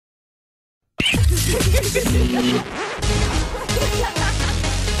We're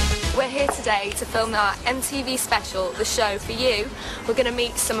here today to film our MTV special, The Show for You. We're going to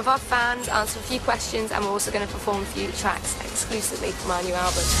meet some of our fans, answer a few questions, and we're also going to perform a few tracks exclusively from our new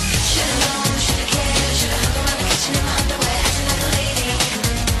album.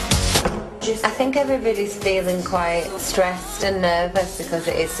 I think everybody's feeling quite stressed and nervous because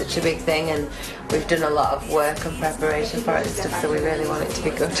it is such a big thing, and we've done a lot of work and preparation for it and stuff, so we really want it to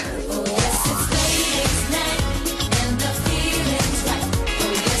be good.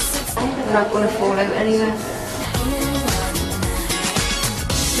 I'm not going to fall out anywhere.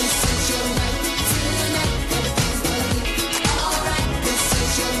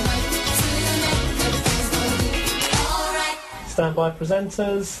 Stand by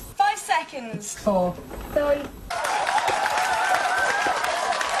presenters. 5 seconds. 4. 3.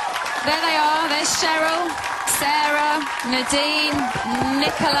 There they are. There's Cheryl, Sarah, Nadine,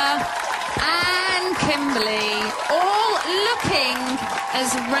 Nicola and Kimberly, all looking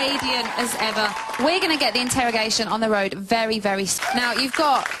as radiant as ever. We're going to get the interrogation on the road very, very soon. Now, you've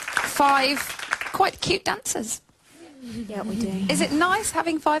got 5 quite cute dancers. Yeah, we do. Is it nice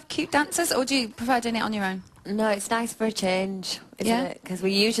having 5 cute dancers, or do you prefer doing it on your own? No, it's nice for a change, isn't it? Because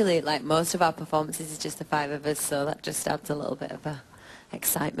we usually, like, most of our performances is just the 5 of us, so that just adds a little bit of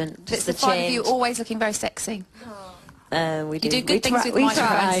excitement. Just the 5 of you always looking very sexy. We do. You do good things with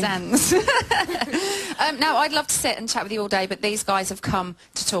microphone stands. Now, I'd love to sit and chat with you all day, but these guys have come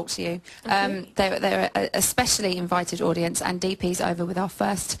to talk to you. They're a specially invited audience, and DP's over with our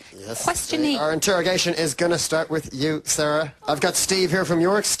first questionee. Our interrogation is going to start with you, Sarah. I've got Steve here from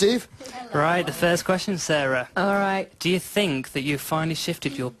York. Steve? Right, the first question, Sarah. All right. Do you think that you've finally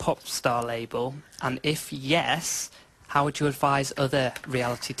shifted your pop star label? And if yes, how would you advise other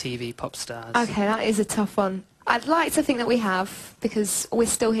reality TV pop stars? Okay, that is a tough one. I'd like to think that we have, because we're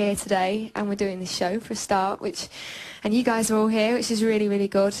still here today and we're doing this show for a start, and you guys are all here, which is really, really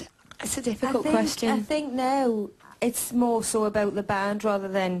good. It's a difficult question. I think now it's more so about the band rather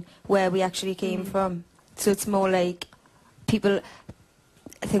than where we actually came from. So it's more like people,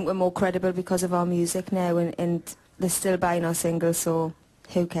 I think we're more credible because of our music now, and they're still buying our singles, so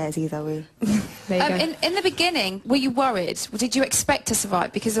who cares either way. In the beginning, were you worried? Did you expect to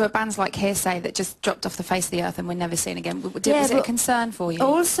survive? Because there were bands like Hearsay that just dropped off the face of the earth and were never seen again. Was it a concern for you?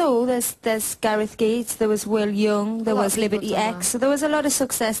 Also, there's Gareth Gates, there was Will Young, there was Liberty X, so there was a lot of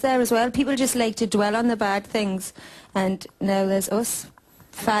success there as well. People just like to dwell on the bad things, and now there's us.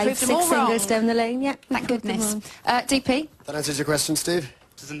 5, 6 singles down the line, yeah. Thank goodness. DP? That answers your question, Steve?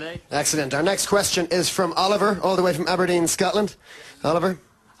 Does indeed. Excellent. Our next question is from Oliver, all the way from Aberdeen, Scotland. Oliver?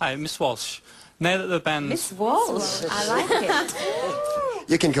 Hi, Miss Walsh. Now that the band's... Miss Walsh. I like it.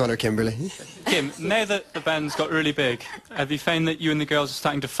 You can call her Kimberly. Kim, now that the band's got really big, have you found that you and the girls are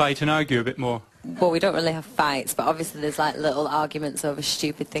starting to fight and argue a bit more? Well, we don't really have fights, but obviously there's like little arguments over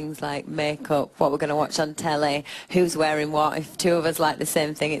stupid things like makeup, what we're going to watch on telly, who's wearing what. If 2 of us like the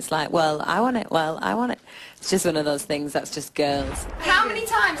same thing, it's like, well, I want it, well, I want it. It's just one of those things that's just girls. How many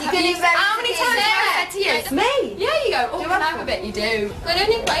times have I said to you? It's me. Yeah, you go, oh, can I have a bit? You do. I don't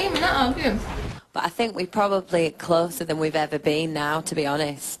think I'm in that argument. But I think we're probably closer than we've ever been now, to be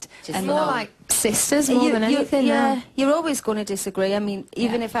honest. And more like sisters more than anything. Yeah, you're always going to disagree. I mean,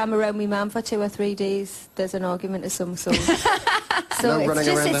 even if I'm around my mum for 2 or 3 days, there's an argument of some sort. So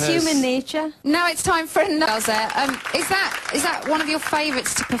it's human nature. Now it's time for another. Is that one of your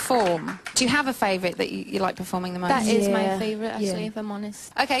favourites to perform? Do you have a favourite that you like performing the most? That is my favourite, actually, if I'm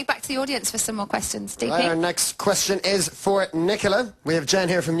honest. Okay, back to the audience for some more questions. DP? Right, our next question is for Nicola. We have Jen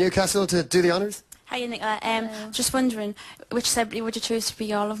here from Newcastle to do the honours. Hiya, Nicola. Just wondering, which celebrity would you choose to be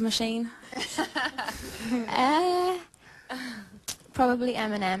your love machine? Probably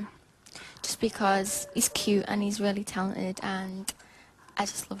Eminem. Just because he's cute and he's really talented and I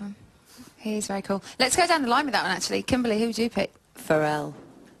just love him. He's very cool. Let's go down the line with that one, actually. Kimberly, who would you pick? Pharrell.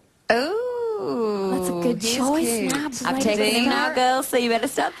 Oh, that's a good choice. I've taken him now, girls, so you better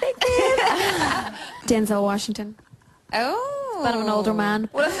start thinking. Denzel Washington. Oh. But I'm an older man.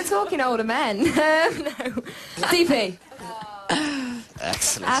 Well, if we're talking older men, no. DP.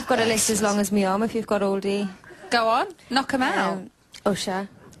 Excellent. I've got a list as long as my arm if you've got oldie. Go on, knock 'em out. Usher,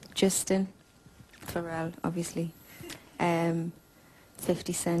 Justin, Pharrell, obviously,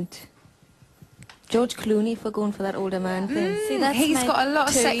 50 Cent, George Clooney, if we're going for that older man thing. See, that's he's got a lot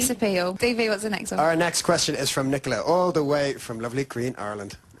of sex appeal. DV, what's the next one? Our next question is from Nicola, all the way from lovely Green,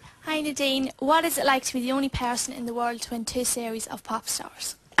 Ireland. Hi Nadine, what is it like to be the only person in the world to win 2 series of pop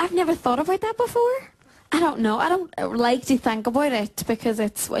stars? I've never thought about that before. I don't know. I don't like to think about it because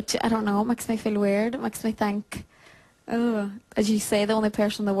it's, I don't know, it makes me feel weird. It makes me think, oh, as you say, the only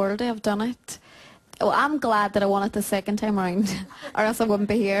person in the world to have done it. well, I'm glad that I won it the second time around, or else I wouldn't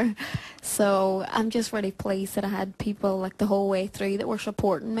be here. So I'm just really pleased that I had people like the whole way through that were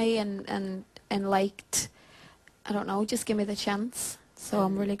supporting me and liked, I don't know, just give me the chance. So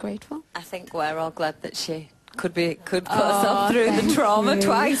I'm really grateful. I think we're all glad that she could put herself through the trauma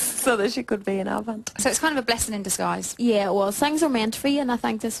twice so that she could be in our band. So it's kind of a blessing in disguise. Yeah, well, things are meant for you, and I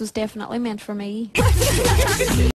think this was definitely meant for me.